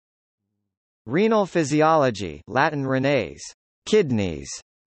Renal physiology, Latin renes, kidneys,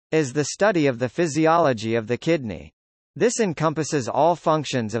 is the study of the physiology of the kidney. This encompasses all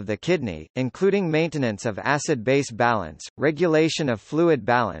functions of the kidney, including maintenance of acid-base balance, regulation of fluid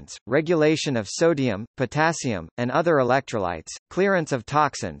balance, regulation of sodium, potassium, and other electrolytes, clearance of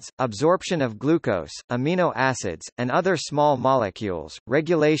toxins, absorption of glucose, amino acids, and other small molecules,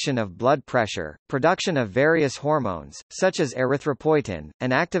 regulation of blood pressure, production of various hormones, such as erythropoietin,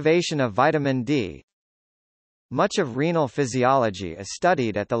 and activation of vitamin D. Much of renal physiology is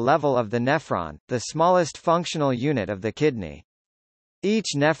studied at the level of the nephron, the smallest functional unit of the kidney. Each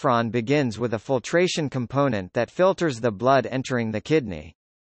nephron begins with a filtration component that filters the blood entering the kidney.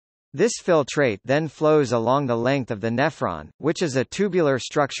 This filtrate then flows along the length of the nephron, which is a tubular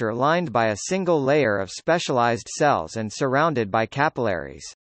structure lined by a single layer of specialized cells and surrounded by capillaries.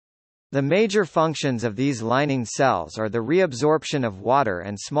 The major functions of these lining cells are the reabsorption of water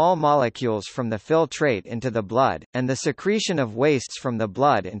and small molecules from the filtrate into the blood, and the secretion of wastes from the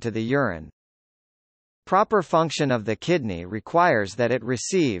blood into the urine. Proper function of the kidney requires that it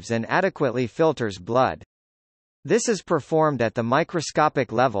receives and adequately filters blood. This is performed at the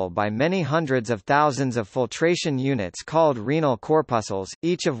microscopic level by many hundreds of thousands of filtration units called renal corpuscles,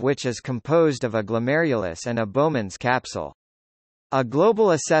 each of which is composed of a glomerulus and a Bowman's capsule. A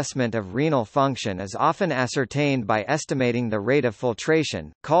global assessment of renal function is often ascertained by estimating the rate of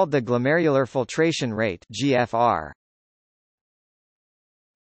filtration, called the glomerular filtration rate (GFR).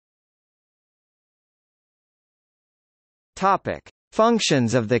 Topic: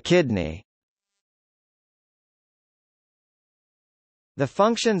 Functions of the kidney. The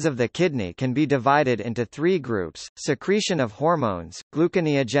functions of the kidney can be divided into three groups: secretion of hormones,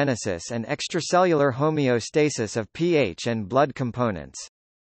 gluconeogenesis, and extracellular homeostasis of pH and blood components.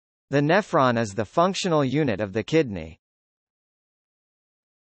 The nephron is the functional unit of the kidney.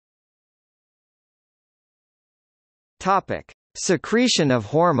 Topic: Secretion of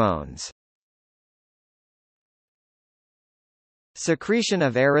hormones. Secretion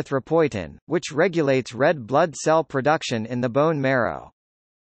of erythropoietin, which regulates red blood cell production in the bone marrow.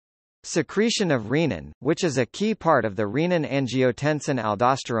 Secretion of renin, which is a key part of the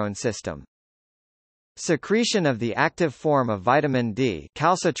renin-angiotensin-aldosterone system. Secretion of the active form of vitamin D,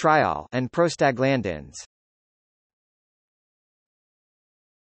 calcitriol, and prostaglandins.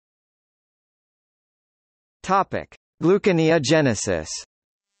 Topic: Gluconeogenesis.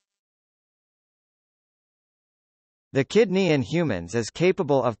 The kidney in humans is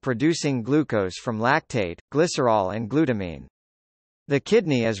capable of producing glucose from lactate, glycerol and glutamine. The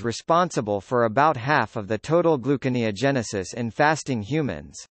kidney is responsible for about half of the total gluconeogenesis in fasting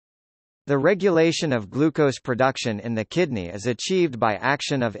humans. The regulation of glucose production in the kidney is achieved by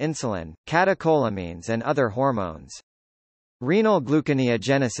action of insulin, catecholamines and other hormones. Renal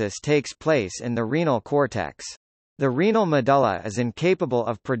gluconeogenesis takes place in the renal cortex. The renal medulla is incapable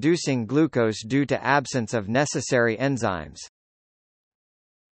of producing glucose due to absence of necessary enzymes.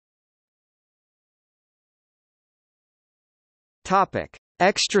 Topic: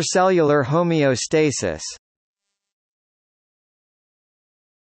 Extracellular homeostasis.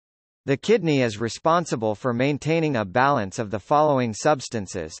 The kidney is responsible for maintaining a balance of the following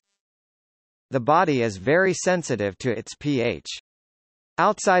substances. The body is very sensitive to its pH.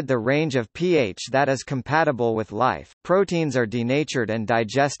 Outside the range of pH that is compatible with life, proteins are denatured and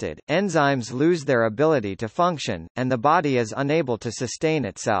digested, enzymes lose their ability to function, and the body is unable to sustain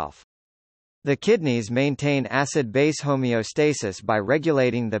itself. The kidneys maintain acid-base homeostasis by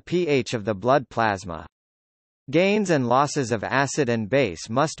regulating the pH of the blood plasma. Gains and losses of acid and base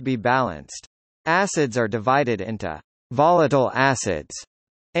must be balanced. Acids are divided into volatile acids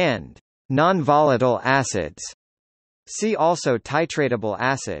and non-volatile acids. See also titratable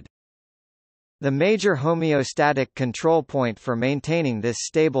acid. The major homeostatic control point for maintaining this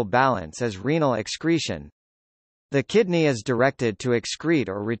stable balance is renal excretion. The kidney is directed to excrete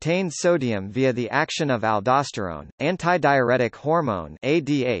or retain sodium via the action of aldosterone, antidiuretic hormone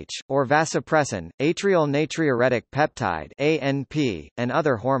 (ADH), or vasopressin, atrial natriuretic peptide (ANP), and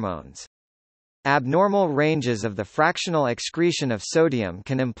other hormones. Abnormal ranges of the fractional excretion of sodium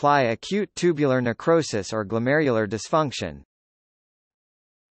can imply acute tubular necrosis or glomerular dysfunction.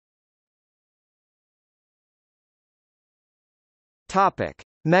 Topic: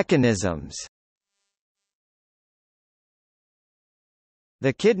 Mechanisms.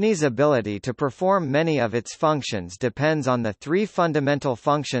 The kidney's ability to perform many of its functions depends on the three fundamental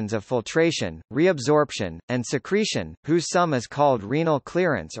functions of filtration, reabsorption, and secretion, whose sum is called renal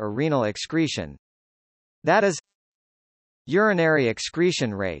clearance or renal excretion. That is, urinary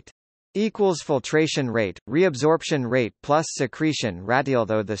excretion rate. equals filtration rate, reabsorption rate plus secretion rate.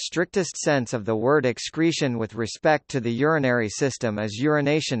 Although the strictest sense of the word excretion with respect to the urinary system is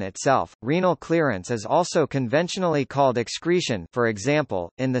urination itself, renal clearance is also conventionally called excretion, for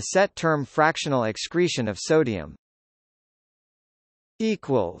example, in the set term fractional excretion of sodium.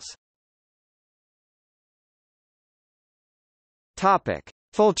 Topic: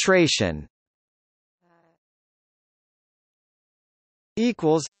 Filtration.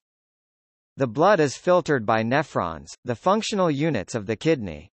 The blood is filtered by nephrons, the functional units of the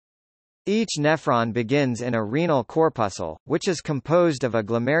kidney. Each nephron begins in a renal corpuscle, which is composed of a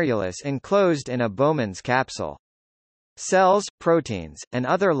glomerulus enclosed in a Bowman's capsule. Cells, proteins, and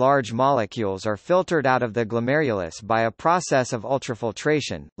other large molecules are filtered out of the glomerulus by a process of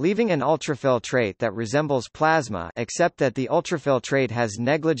ultrafiltration, leaving an ultrafiltrate that resembles plasma except that the ultrafiltrate has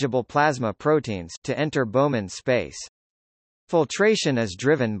negligible plasma proteins to enter Bowman's space. Filtration is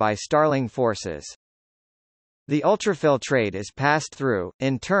driven by Starling forces. The ultrafiltrate is passed through,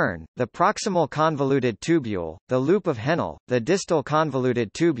 in turn, the proximal convoluted tubule, the loop of Renal, the distal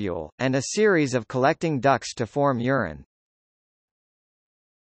convoluted tubule, and a series of collecting ducts to form urine.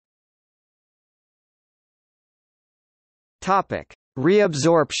 Topic: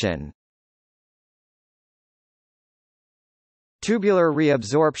 Reabsorption. Tubular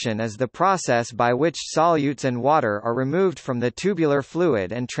reabsorption is the process by which solutes and water are removed from the tubular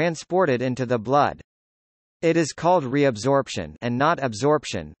fluid and transported into the blood. It is called reabsorption and not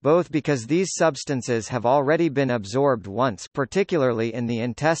absorption, both because these substances have already been absorbed once, particularly in the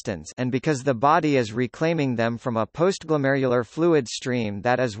intestines, and because the body is reclaiming them from a postglomerular fluid stream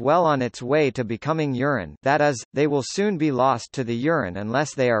that is well on its way to becoming urine, that is, they will soon be lost to the urine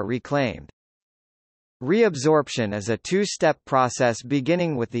unless they are reclaimed. Reabsorption is a two-step process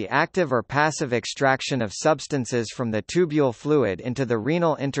beginning with the active or passive extraction of substances from the tubule fluid into the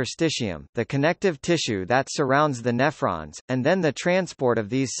renal interstitium, the connective tissue that surrounds the nephrons, and then the transport of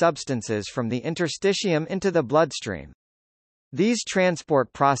these substances from the interstitium into the bloodstream. These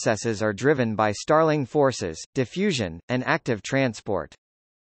transport processes are driven by Starling forces, diffusion, and active transport.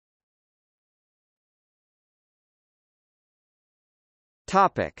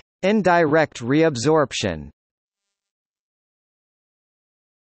 Topic: Indirect reabsorption.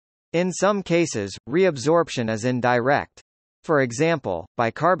 In some cases, reabsorption is indirect. For example,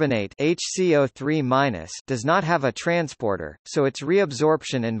 bicarbonate HCO3- does not have a transporter, so its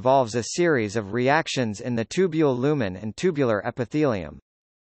reabsorption involves a series of reactions in the tubule lumen and tubular epithelium.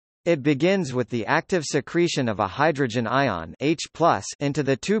 It begins with the active secretion of a hydrogen ion H+ into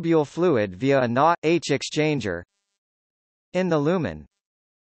the tubule fluid via a Na-H exchanger. In the lumen,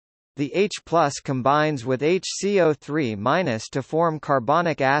 the H+ combines with HCO3- to form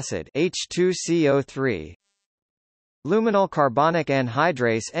carbonic acid H2CO3. Luminal carbonic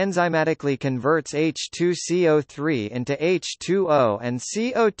anhydrase enzymatically converts H2CO3 into H2O and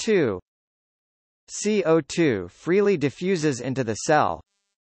CO2. CO2 freely diffuses into the cell.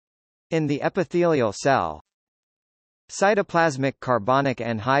 In the epithelial cell, cytoplasmic carbonic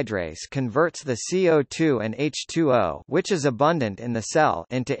anhydrase converts the CO2 and H2O, which is abundant in the cell,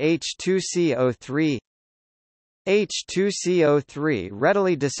 into H2CO3. H2CO3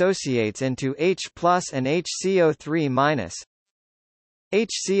 readily dissociates into H+ and HCO3-.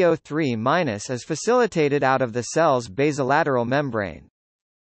 HCO3- is facilitated out of the cell's basolateral membrane.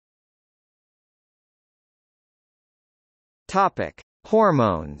 Topic: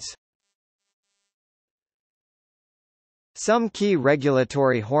 Hormones. Some key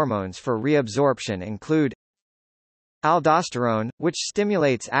regulatory hormones for reabsorption include aldosterone, which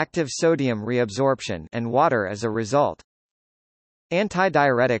stimulates active sodium reabsorption and water as a result.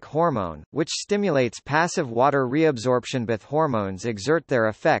 Antidiuretic hormone, which stimulates passive water reabsorption. Both hormones exert their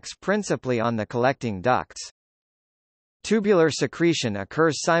effects principally on the collecting ducts. Tubular secretion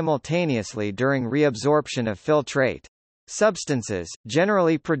occurs simultaneously during reabsorption of filtrate. Substances,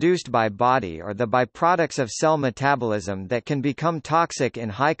 generally produced by body, are the byproducts of cell metabolism that can become toxic in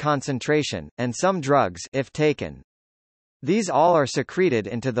high concentration, and some drugs if taken. These all are secreted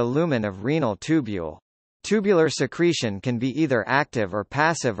into the lumen of renal tubule. Tubular secretion can be either active or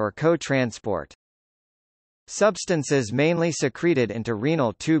passive or co-transport. Substances mainly secreted into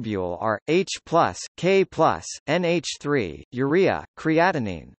renal tubule are H+, K+, NH3, urea,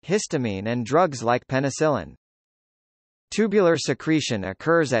 creatinine, histamine and drugs like penicillin. Tubular secretion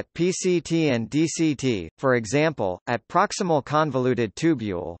occurs at PCT and DCT, for example, at proximal convoluted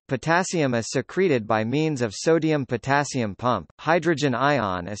tubule, potassium is secreted by means of sodium-potassium pump, hydrogen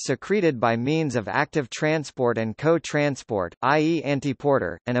ion is secreted by means of active transport and co-transport, i.e.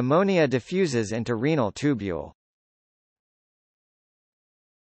 antiporter, and ammonia diffuses into renal tubule.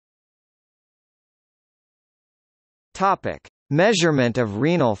 Topic: Measurement of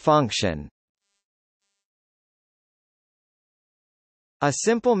renal function. A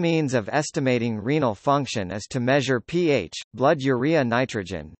simple means of estimating renal function is to measure pH, blood urea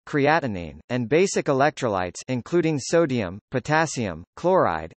nitrogen, creatinine, and basic electrolytes including sodium, potassium,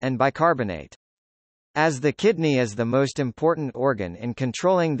 chloride, and bicarbonate. As the kidney is the most important organ in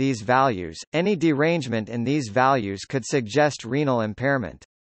controlling these values, any derangement in these values could suggest renal impairment.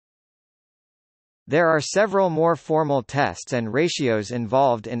 There are several more formal tests and ratios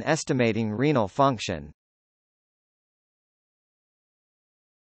involved in estimating renal function.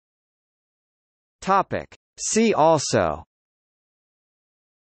 Topic. See also: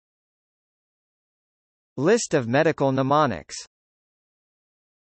 List of medical mnemonics.